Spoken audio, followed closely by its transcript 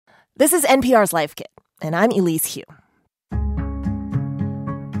This is NPR's Life Kit, and I'm Elise Hu.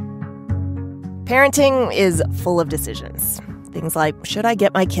 Parenting is full of decisions. Things like, should I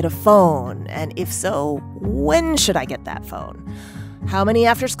get my kid a phone? And if so, when should I get that phone? How many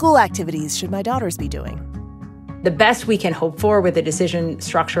after-school activities should my daughters be doing? The best we can hope for with a decision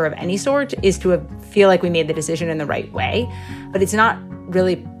structure of any sort is to feel like we made the decision in the right way. But it's not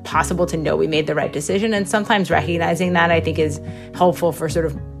really possible to know we made the right decision. And sometimes recognizing that, I think, is helpful for sort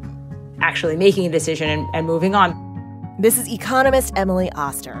of actually making a decision and moving on. This is economist Emily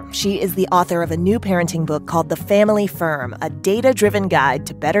Oster. She is the author of a new parenting book called The Family Firm, a data-driven guide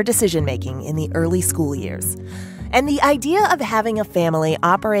to better decision-making in the early school years. And the idea of having a family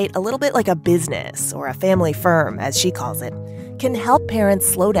operate a little bit like a business, or a family firm, as she calls it, can help parents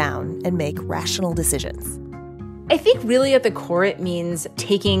slow down and make rational decisions. I think really at the core it means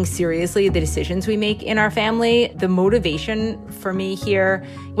taking seriously the decisions we make in our family. The motivation for me here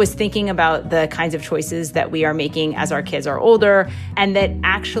was thinking about the kinds of choices that we are making as our kids are older, and that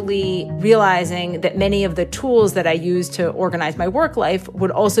actually realizing that many of the tools that I use to organize my work life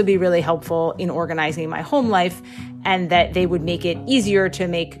would also be really helpful in organizing my home life, and that they would make it easier to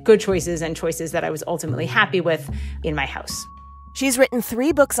make good choices and choices that I was ultimately happy with in my house. She's written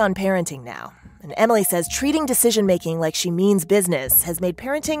 3 books on parenting now. And Emily says treating decision-making like she means business has made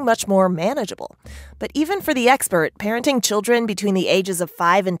parenting much more manageable. But even for the expert, parenting children between the ages of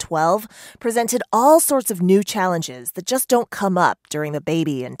 5 and 12 presented all sorts of new challenges that just don't come up during the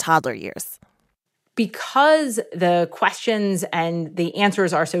baby and toddler years. Because the questions and the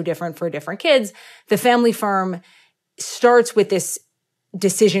answers are so different for different kids, the Family Firm starts with this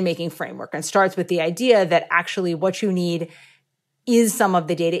decision-making framework and starts with the idea that actually what you need is some of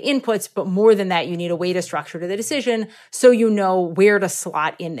the data inputs, but more than that, you need a way to structure the decision so you know where to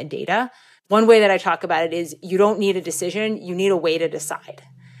slot in the data. One way that I talk about it is you don't need a decision, you need a way to decide.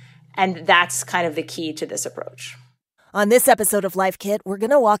 And that's kind of the key to this approach. On this episode of Life Kit, we're going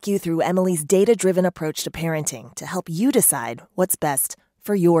to walk you through Emily's data-driven approach to parenting to help you decide what's best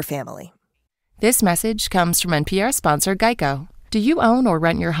for your family. This message comes from NPR sponsor Geico. Do you own or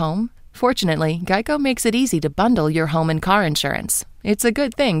rent your home? Fortunately, Geico makes it easy to bundle your home and car insurance. It's a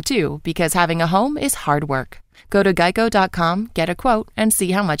good thing, too, because having a home is hard work. Go to geico.com, get a quote, and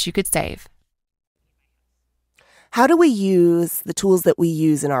see how much you could save. How do we use the tools that we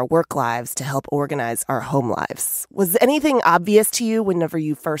use in our work lives to help organize our home lives? Was anything obvious to you whenever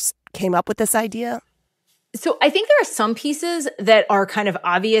you first came up with this idea? So I think there are some pieces that are kind of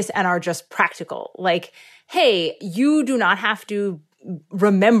obvious and are just practical. Like, hey, you do not have to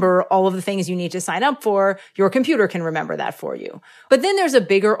remember all of the things you need to sign up for. Your computer can remember that for you. But then there's a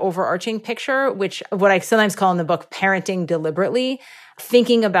bigger overarching picture, which what I sometimes call in the book parenting deliberately,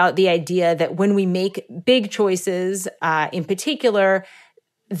 thinking about the idea that when we make big choices, in particular,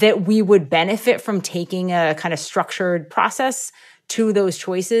 that we would benefit from taking a kind of structured process to those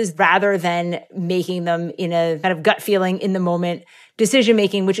choices rather than making them in a kind of gut feeling in the moment decision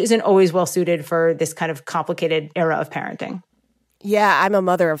making, which isn't always well suited for this kind of complicated era of parenting. Yeah, I'm a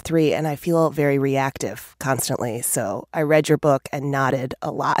mother of 3, and I feel very reactive constantly. So I read your book and nodded a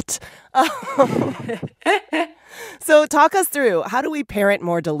lot. So talk us through, how do we parent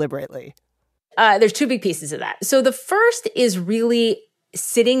more deliberately? There's 2 big pieces of that. So the first is really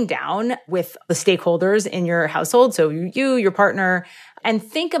sitting down with the stakeholders in your household, so you, your partner, and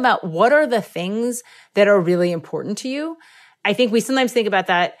think about what are the things that are really important to you. I think we sometimes think about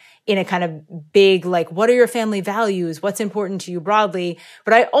that in a kind of big, like, what are your family values? What's important to you broadly?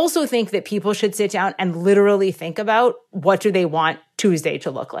 But I also think that people should sit down and literally think about what do they want Tuesday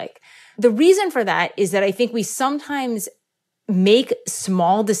to look like. The reason for that is that I think we sometimes make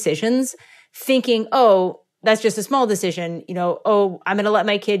small decisions thinking, oh, that's just a small decision. Oh, I'm going to let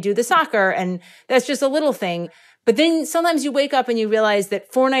my kid do the soccer, and that's just a little thing. But then sometimes you wake up and you realize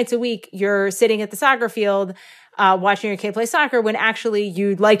that 4 nights a week you're sitting at the soccer field watching your kid play soccer when actually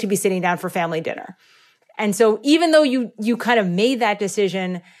you'd like to be sitting down for family dinner. And so even though you kind of made that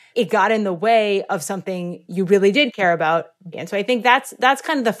decision, it got in the way of something you really did care about. And so I think that's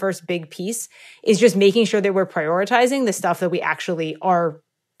kind of the first big piece, is just making sure that we're prioritizing the stuff that we actually are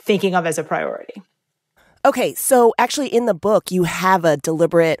thinking of as a priority. Okay, so actually in the book, you have a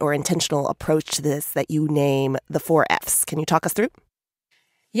deliberate or intentional approach to this that you name the 4 Fs. Can you talk us through?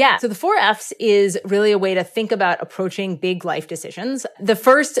 Yeah. So the 4 Fs is really a way to think about approaching big life decisions. The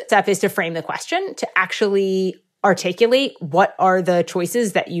first step is to frame the question, to actually articulate what are the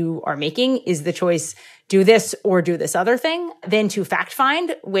choices that you are making. Is the choice do this or do this other thing? Then to fact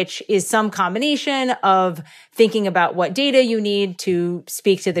find, which is some combination of thinking about what data you need to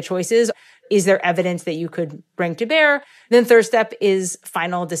speak to the choices. is there evidence that you could bring to bear? Then third step is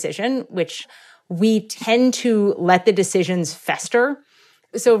final decision, which we tend to let the decisions fester.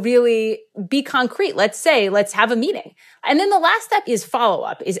 So really be concrete. Let's have a meeting. And then the last step is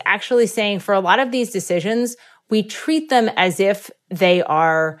follow-up, is actually saying for a lot of these decisions, we treat them as if they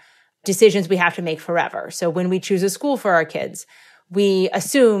are decisions we have to make forever. So when we choose a school for our kids, we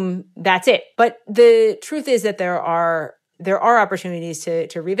assume that's it. But the truth is that there are opportunities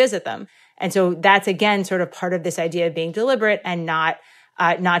to revisit them. And so that's, again, sort of part of this idea of being deliberate and not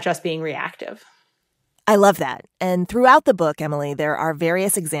just being reactive. I love that. And throughout the book, Emily, there are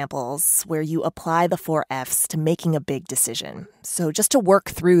various examples where you apply the 4 F's to making a big decision. So just to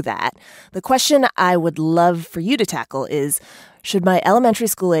work through that, the question I would love for you to tackle is, should my elementary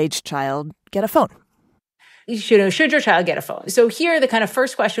school-age child get a phone? Should your child get a phone? So here, the kind of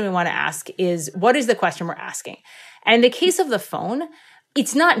first question we want to ask is, what is the question we're asking? And in the case of the phone,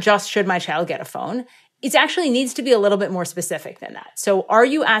 it's not just, should my child get a phone? It actually needs to be a little bit more specific than that. So are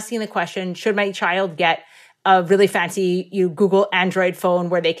you asking the question, should my child get a really fancy Google Android phone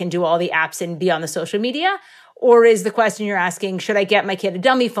where they can do all the apps and be on the social media? Or is the question you're asking, should I get my kid a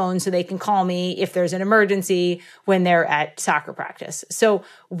dummy phone so they can call me if there's an emergency when they're at soccer practice? So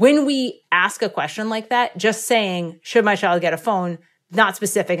when we ask a question like that, just saying, should my child get a phone, not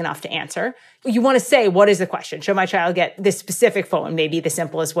specific enough to answer. You want to say, what is the question? Should my child get this specific phone? Maybe the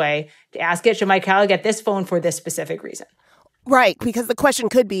simplest way to ask it. Should my child get this phone for this specific reason? Right, because the question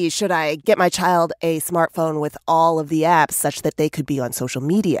could be, should I get my child a smartphone with all of the apps such that they could be on social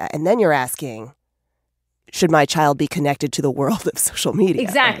media? And then you're asking, should my child be connected to the world of social media?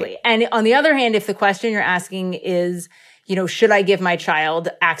 Exactly. Right? And on the other hand, if the question you're asking is, should I give my child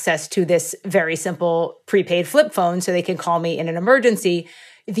access to this very simple prepaid flip phone so they can call me in an emergency?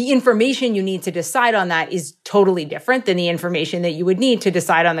 The information you need to decide on that is totally different than the information that you would need to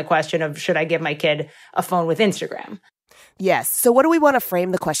decide on the question of, should I give my kid a phone with Instagram? Yes. So what do we want to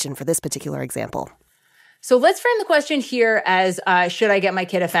frame the question for this particular example? So let's frame the question here as, should I get my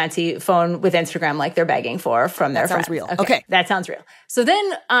kid a fancy phone with Instagram like they're begging for from their friends? That sounds real. Okay. That sounds real. So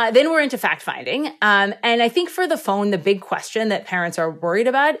then we're into fact finding. And I think for the phone, the big question that parents are worried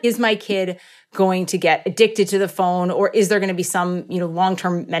about is my kid going to get addicted to the phone, or is there going to be some,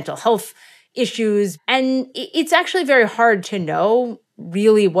 long-term mental health issues? And it's actually very hard to know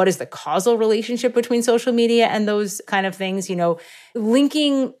really what is the causal relationship between social media and those kind of things,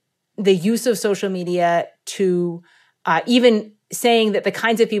 linking the use of social media to even saying that the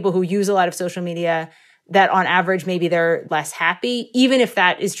kinds of people who use a lot of social media, that on average, maybe they're less happy. Even if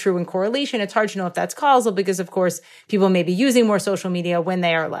that is true in correlation, it's hard to know if that's causal because, of course, people may be using more social media when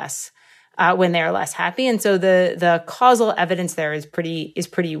they are less happy. And so the causal evidence there is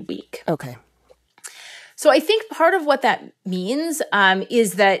pretty weak. Okay. So I think part of what that means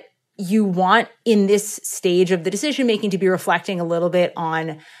is that you want in this stage of the decision making to be reflecting a little bit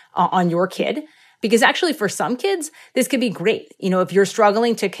on your kid. Because actually for some kids, this could be great. If you're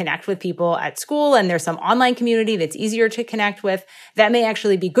struggling to connect with people at school and there's some online community that's easier to connect with, that may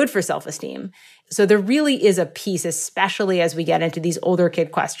actually be good for self-esteem. So there really is a piece, especially as we get into these older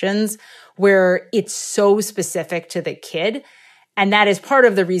kid questions, where it's so specific to the kid. And that is part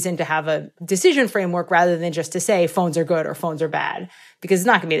of the reason to have a decision framework rather than just to say phones are good or phones are bad, because it's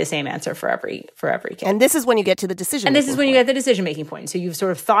not going to be the same answer for every kid. And this is when you get to the decision. And this is when you get the decision-making point. So you've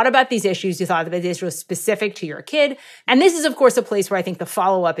sort of thought about these issues. You thought about these issues specific to your kid. And this is, of course, a place where I think the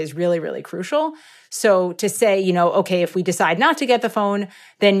follow-up is really, really crucial. So to say, okay, if we decide not to get the phone,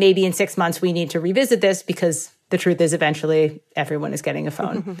 then maybe in 6 months we need to revisit this, because the truth is eventually everyone is getting a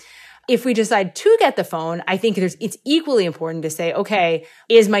phone. If we decide to get the phone, I think it's equally important to say, okay,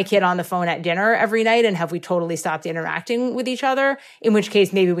 is my kid on the phone at dinner every night, and have we totally stopped interacting with each other? In which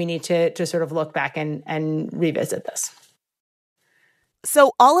case, maybe we need to sort of look back and revisit this.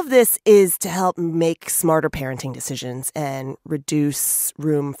 So all of this is to help make smarter parenting decisions and reduce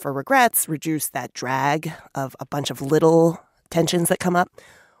room for regrets, reduce that drag of a bunch of little tensions that come up.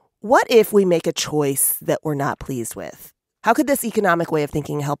 What if we make a choice that we're not pleased with? How could this economic way of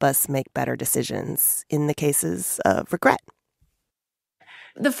thinking help us make better decisions in the cases of regret?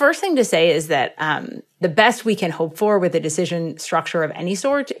 The first thing to say is that the best we can hope for with a decision structure of any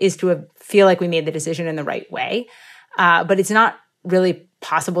sort is to feel like we made the decision in the right way. But it's not really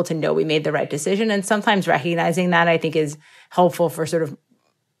possible to know we made the right decision. And sometimes recognizing that, I think, is helpful for sort of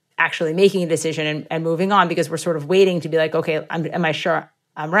actually making a decision and moving on, because we're sort of waiting to be like, okay, am I sure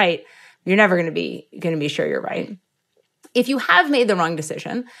I'm right? You're never going to be sure you're right. If you have made the wrong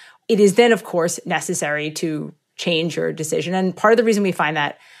decision, it is then, of course, necessary to change your decision. And part of the reason we find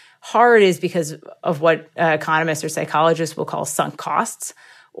that hard is because of what economists or psychologists will call sunk costs,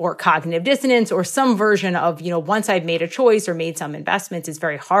 or cognitive dissonance or some version of, once I've made a choice or made some investments, it's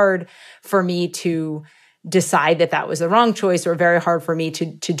very hard for me to decide that that was the wrong choice, or very hard for me to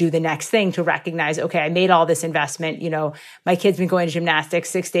do the next thing, to recognize, okay, I made all this investment. My kid's been going to gymnastics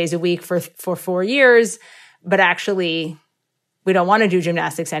 6 days a week for 4 years, but actually we don't want to do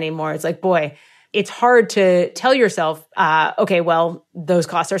gymnastics anymore. It's like, boy, it's hard to tell yourself, okay, well, those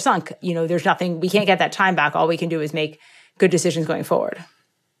costs are sunk. There's nothing, we can't get that time back. All we can do is make good decisions going forward.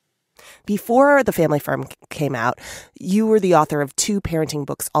 Before The Family Firm came out, you were the author of 2 parenting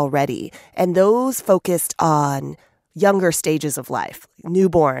books already, and those focused on younger stages of life,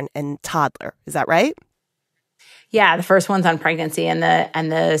 newborn and toddler. Is that right? Yeah, the first one's on pregnancy, and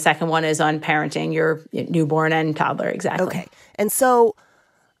the second one is on parenting your newborn and toddler. Exactly. Okay. And so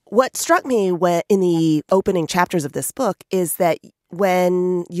what struck me in the opening chapters of this book is that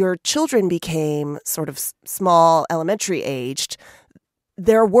when your children became sort of small, elementary aged,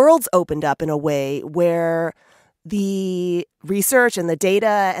 their worlds opened up in a way where the research and the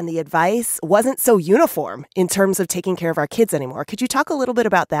data and the advice wasn't so uniform in terms of taking care of our kids anymore. Could you talk a little bit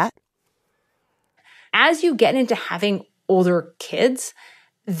about that? As you get into having older kids,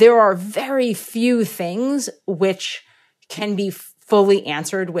 there are very few things which can be fully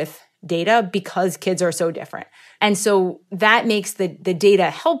answered with data because kids are so different. And so that makes the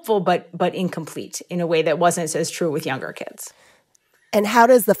data helpful, but incomplete in a way that wasn't as true with younger kids. And how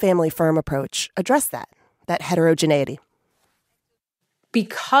does the Family Firm approach address that heterogeneity?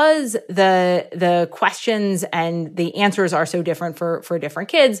 Because the questions and the answers are so different for different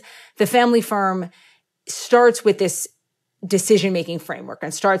kids, the Family Firm starts with this decision-making framework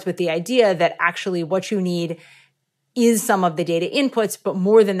and starts with the idea that actually what you need is some of the data inputs, but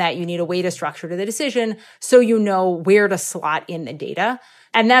more than that, you need a way to structure the decision so you know where to slot in the data.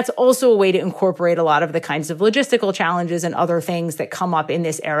 And that's also a way to incorporate a lot of the kinds of logistical challenges and other things that come up in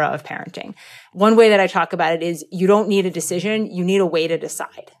this era of parenting. One way that I talk about it is you don't need a decision, you need a way to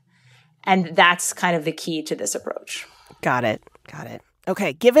decide. And that's kind of the key to this approach. Got it.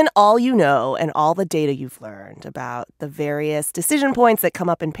 Okay, given all you know and all the data you've learned about the various decision points that come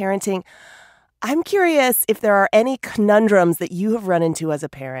up in parenting, I'm curious if there are any conundrums that you have run into as a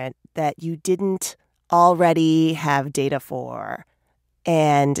parent that you didn't already have data for,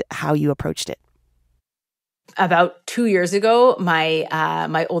 and how you approached it. About 2 years ago,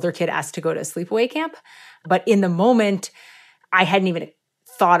 my older kid asked to go to sleepaway camp, but in the moment, I hadn't even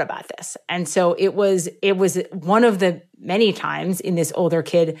thought about this. And so it was one of the many times in this older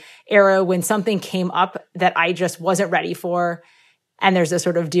kid era when something came up that I just wasn't ready for. And there's a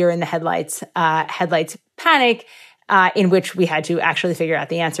sort of deer in the headlights panic in which we had to actually figure out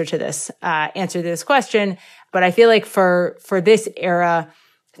the answer to this question. But I feel like for this era,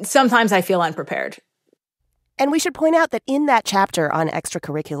 sometimes I feel unprepared. And we should point out that in that chapter on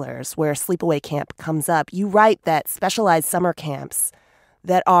extracurriculars where sleepaway camp comes up, you write that specialized summer camps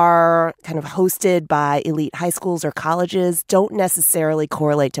that are kind of hosted by elite high schools or colleges don't necessarily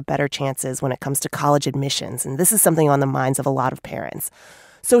correlate to better chances when it comes to college admissions. And this is something on the minds of a lot of parents.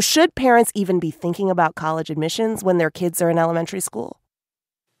 So should parents even be thinking about college admissions when their kids are in elementary school?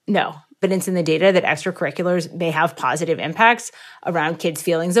 No. Evidence in the data that extracurriculars may have positive impacts around kids'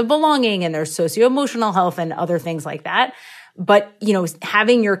 feelings of belonging and their socio-emotional health and other things like that. But,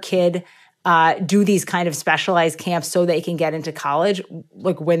 having your kid do these kind of specialized camps so they can get into college,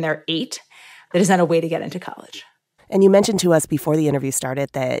 like when they're 8, that is not a way to get into college. And you mentioned to us before the interview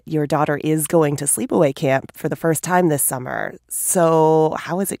started that your daughter is going to sleepaway camp for the first time this summer. So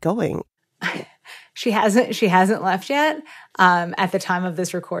how is it going? She hasn't left yet at the time of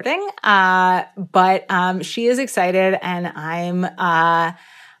this recording, but she is excited, and I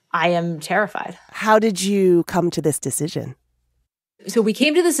am terrified. How did you come to this decision? So we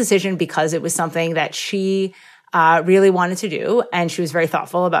came to this decision because it was something that she really wanted to do, and she was very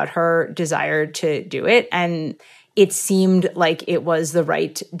thoughtful about her desire to do it. And it seemed like it was the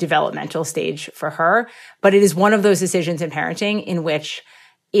right developmental stage for her. But it is one of those decisions in parenting in which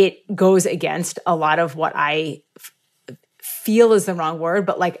it goes against a lot of what I feel is the wrong word,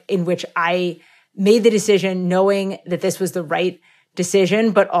 but like in which I made the decision knowing that this was the right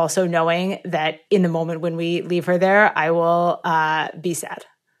decision, but also knowing that in the moment when we leave her there, I will be sad.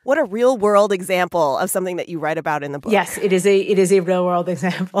 What a real world example of something that you write about in the book. Yes, it is a real world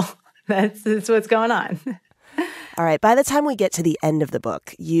example. That's what's going on. All right. By the time we get to the end of the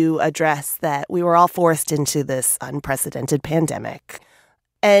book, you address that we were all forced into this unprecedented pandemic.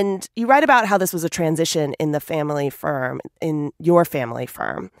 And you write about how this was a transition in the family firm, in your family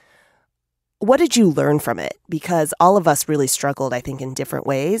firm. What did you learn from it? Because all of us really struggled, I think, in different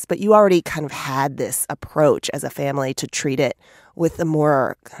ways, but you already kind of had this approach as a family to treat it with a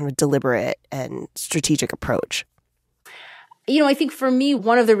more kind of deliberate and strategic approach. I think for me,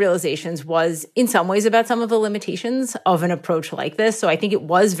 one of the realizations was in some ways about some of the limitations of an approach like this. So I think it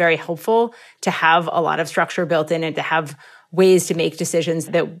was very helpful to have a lot of structure built in and to have ways to make decisions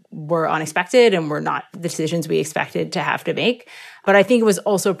that were unexpected and were not the decisions we expected to have to make. But I think it was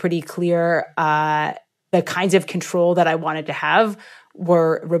also pretty clear the kinds of control that I wanted to have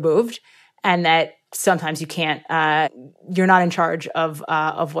were removed, and that sometimes you can't, you're not in charge of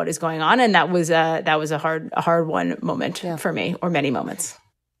what is going on. And that was a hard one moment for me, or many moments.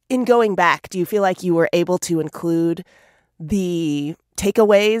 In going back, do you feel like you were able to include the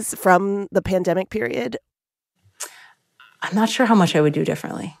takeaways from the pandemic period? I'm not sure how much I would do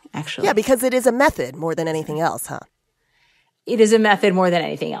differently, actually. Yeah, because it is a method more than anything else, huh? It is a method more than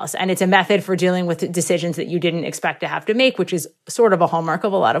anything else. And it's a method for dealing with decisions that you didn't expect to have to make, which is sort of a hallmark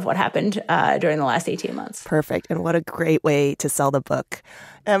of a lot of what happened during the last 18 months. Perfect. And what a great way to sell the book.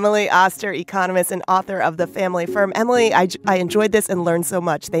 Emily Oster, economist and author of The Family Firm. Emily, I enjoyed this and learned so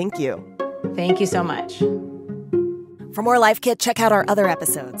much. Thank you. Thank you so much. For more Life Kit, check out our other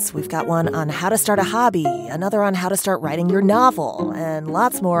episodes. We've got one on how to start a hobby, another on how to start writing your novel, and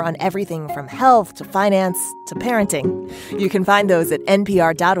lots more on everything from health to finance to parenting. You can find those at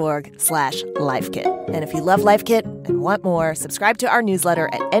npr.org/lifekit. And if you love Life Kit and want more, subscribe to our newsletter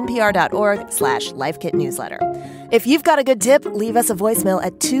at npr.org/lifekitnewsletter. If you've got a good tip, leave us a voicemail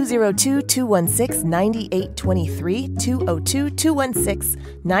at 202-216-9823,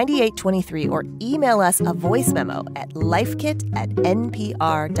 202-216-9823, or email us a voice memo at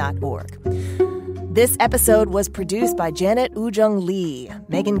lifekit@npr.org. This episode was produced by Janet Woo-Jung Lee.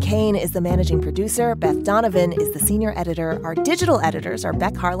 Megan Kane is the managing producer. Beth Donovan is the senior editor. Our digital editors are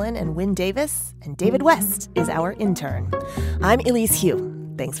Beck Harlan and Wynn Davis, and David West is our intern. I'm Elise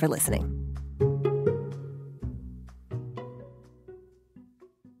Hu. Thanks for listening.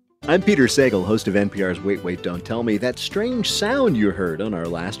 I'm Peter Sagal, host of NPR's Wait, Wait, Don't Tell Me. That strange sound you heard on our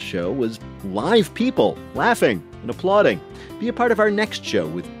last show was live people laughing and applauding. Be a part of our next show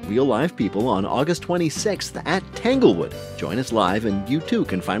with real live people on August 26th at Tanglewood. Join us live and you too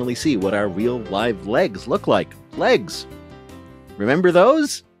can finally see what our real live legs look like. Legs. Remember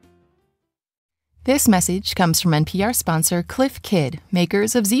those? This message comes from NPR sponsor Cliff Kid,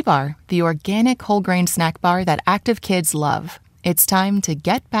 makers of Z-Bar, the organic whole grain snack bar that active kids love. It's time to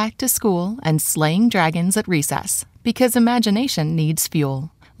get back to school and slaying dragons at recess, because imagination needs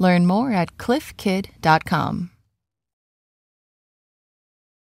fuel. Learn more at cliffkid.com.